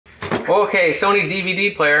Okay, Sony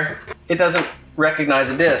DVD player. It doesn't recognize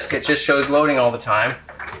a disc. It just shows loading all the time.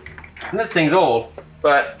 And this thing's old,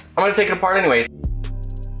 but I'm gonna take it apart anyways.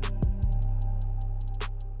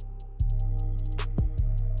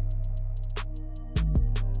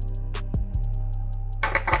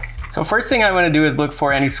 So first thing I'm gonna do is look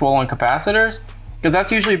for any swollen capacitors, because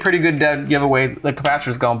that's usually a pretty good dead giveaway. The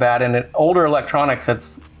capacitor's gone bad, and in older electronics,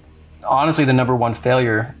 that's honestly the #1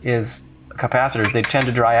 failure is capacitors. They tend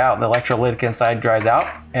to dry out. The electrolytic inside dries out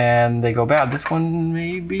and they go bad. This one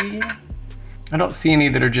maybe? I don't see any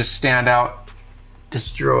that are just stand out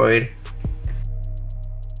destroyed.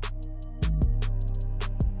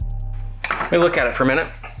 Let me look at it for a minute.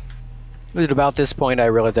 At about this point I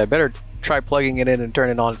realized I better try plugging it in and turn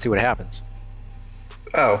it on and see what happens.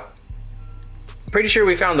 Oh. Pretty sure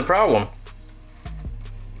we found the problem.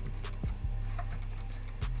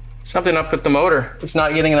 Something up with the motor. It's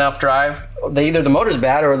not getting enough drive. Either the motor's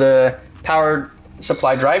bad or the power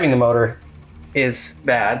supply driving the motor is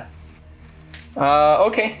bad.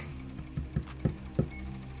 Okay.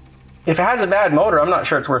 If it has a bad motor, I'm not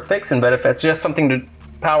sure it's worth fixing, but if it's just something to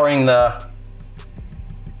powering the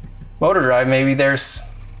motor drive, maybe there's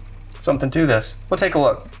something to this. We'll take a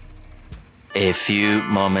look. A few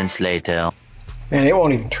moments later. Man, it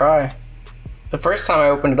won't even try. The first time I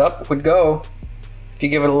opened it up, it would go. If you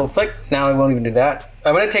give it a little flick, now it won't even do that.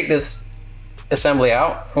 I'm gonna take this assembly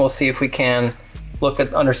out and we'll see if we can look at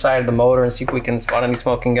the underside of the motor and see if we can spot any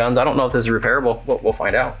smoking guns. I don't know if this is repairable, but we'll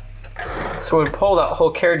find out. So we pull that whole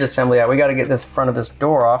carriage assembly out. We gotta get this front of this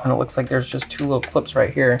door off, and it looks like there's just 2 little clips right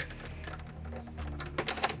here.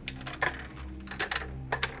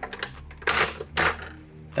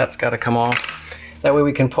 That's gotta come off. That way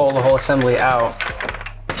we can pull the whole assembly out.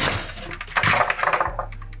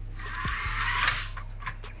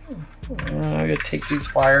 I'm gonna take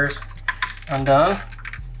these wires undone.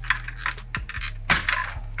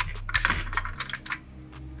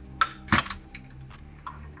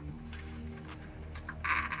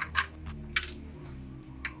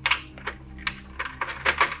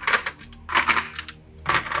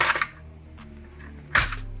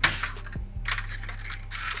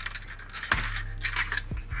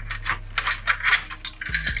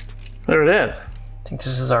 There it is. I think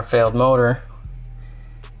this is our failed motor.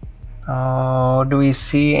 Oh, do we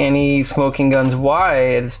see any smoking guns? Why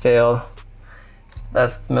it has failed?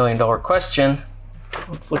 That's the $1,000,000 question.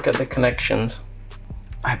 Let's look at the connections.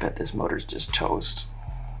 I bet this motor's just toast.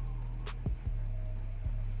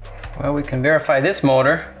 Well, we can verify this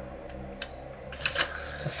motor.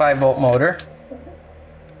 It's a 5-volt motor.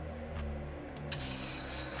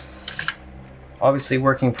 Obviously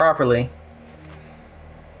working properly.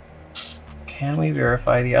 Can we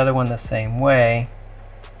verify the other one the same way?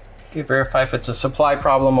 We verify if it's a supply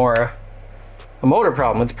problem or a motor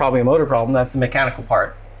problem. It's probably a motor problem. That's the mechanical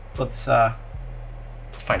part. Let's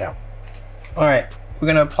find out. All right, we're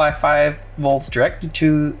gonna apply 5 volts directly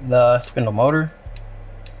to the spindle motor.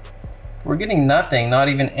 We're getting nothing, not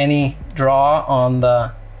even any draw on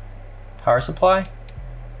the power supply.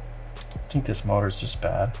 I think this motor's just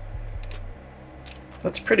bad.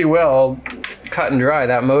 That's pretty well cut and dry.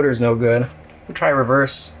 That motor's no good. We'll try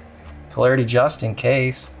reverse polarity just in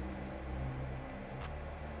case.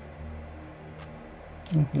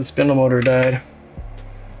 The spindle motor died.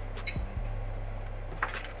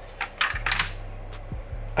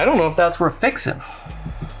 I don't know if that's worth fixing.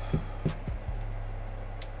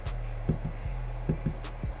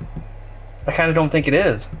 I kind of don't think it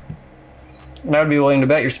is. And I would be willing to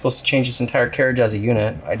bet you're supposed to change this entire carriage as a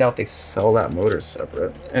unit. I doubt they sell that motor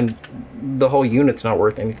separate. And the whole unit's not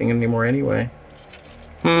worth anything anymore anyway.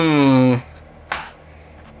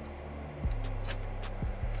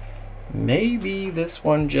 Maybe this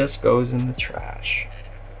one just goes in the trash.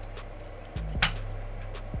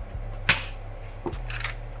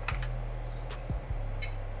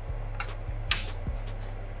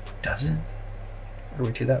 Does it? Are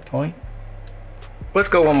we to that point? Let's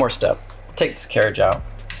go one more step. Take this carriage out.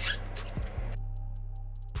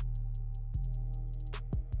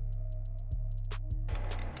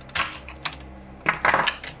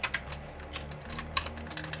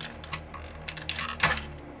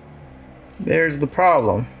 There's the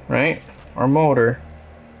problem, right? Our motor.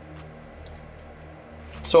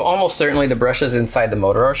 So almost certainly the brushes inside the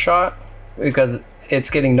motor are shot because it's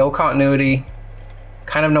getting no continuity,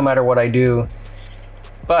 kind of no matter what I do.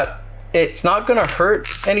 But it's not gonna hurt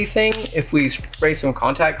anything if we spray some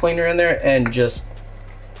contact cleaner in there and just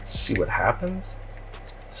see what happens.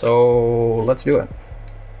 So let's do it.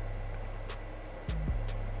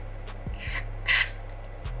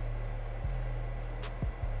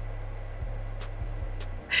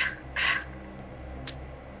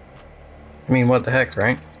 I mean, what the heck,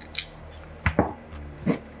 right?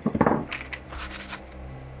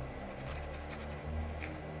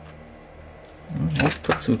 Let's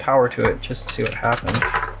put some power to it just to see what happens.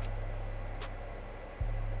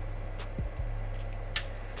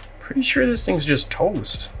 Pretty sure this thing's just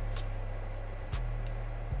toast.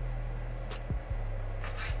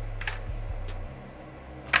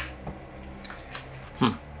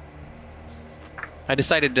 I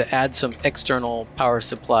decided to add some external power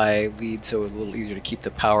supply leads so it was a little easier to keep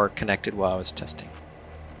the power connected while I was testing.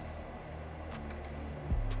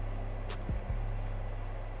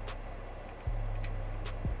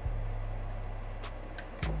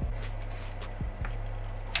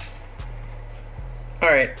 All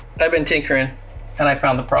right, I've been tinkering and I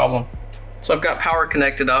found the problem. So I've got power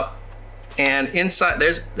connected up, and inside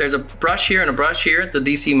there's a brush here and a brush here, the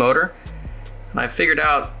DC motor. And I figured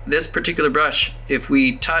out this particular brush, if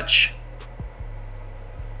we touch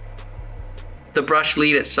the brush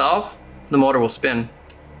lead itself, the motor will spin.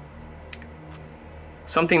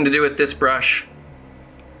 Something to do with this brush.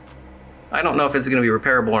 I don't know if it's gonna be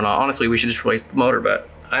repairable or not. Honestly, we should just replace the motor, but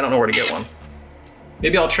I don't know where to get one.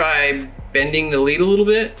 Maybe I'll try bending the lead a little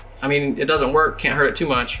bit. I mean, it doesn't work, can't hurt it too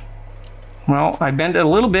much. Well, I bent it a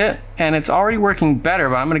little bit and it's already working better,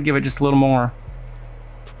 but I'm gonna give it just a little more.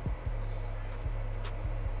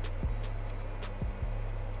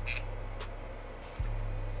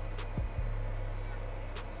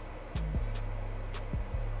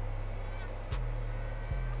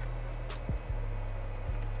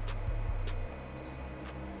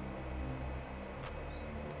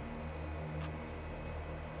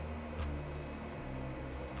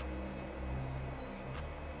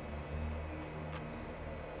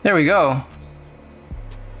 There we go.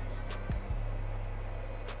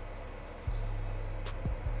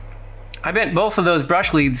 I bent both of those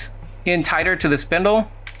brush leads in tighter to the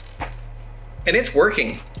spindle, and it's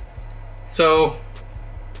working. So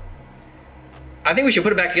I think we should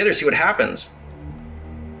put it back together and see what happens.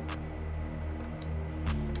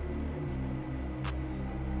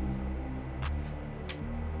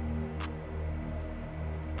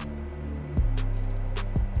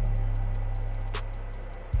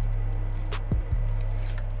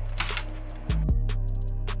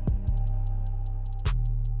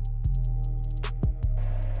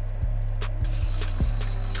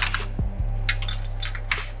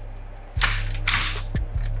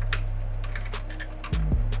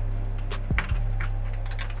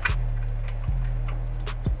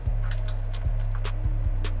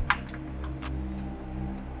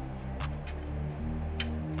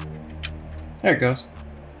 There it goes.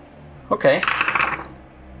 Okay,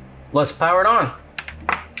 let's power it on.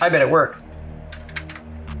 I bet it works.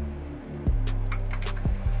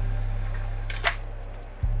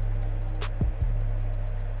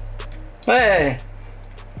 Hey,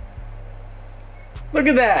 look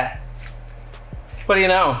at that. What do you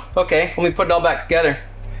know? Okay, let me put it all back together.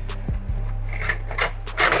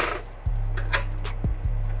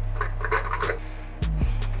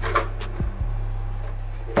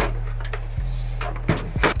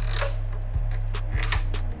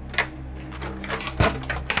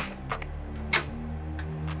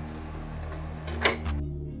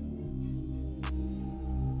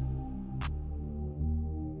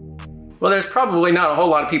 Well, there's probably not a whole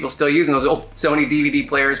lot of people still using those old Sony DVD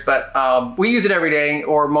players, but we use it every day,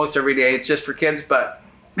 or most every day. It's just for kids, but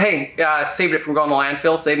hey, saved it from going to the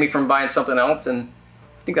landfill, saved me from buying something else, and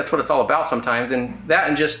I think that's what it's all about sometimes. And that,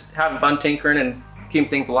 and just having fun tinkering and keeping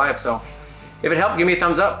things alive. So if it helped, give me a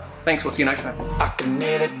thumbs up. Thanks, we'll see you next time. I can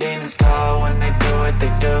hear the demons call when they do what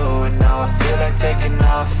they do, and now I feel like taking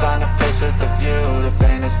off, find a place with a view. The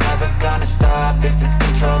pain is never gonna stop if it's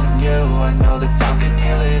controlling you. I know the time can heal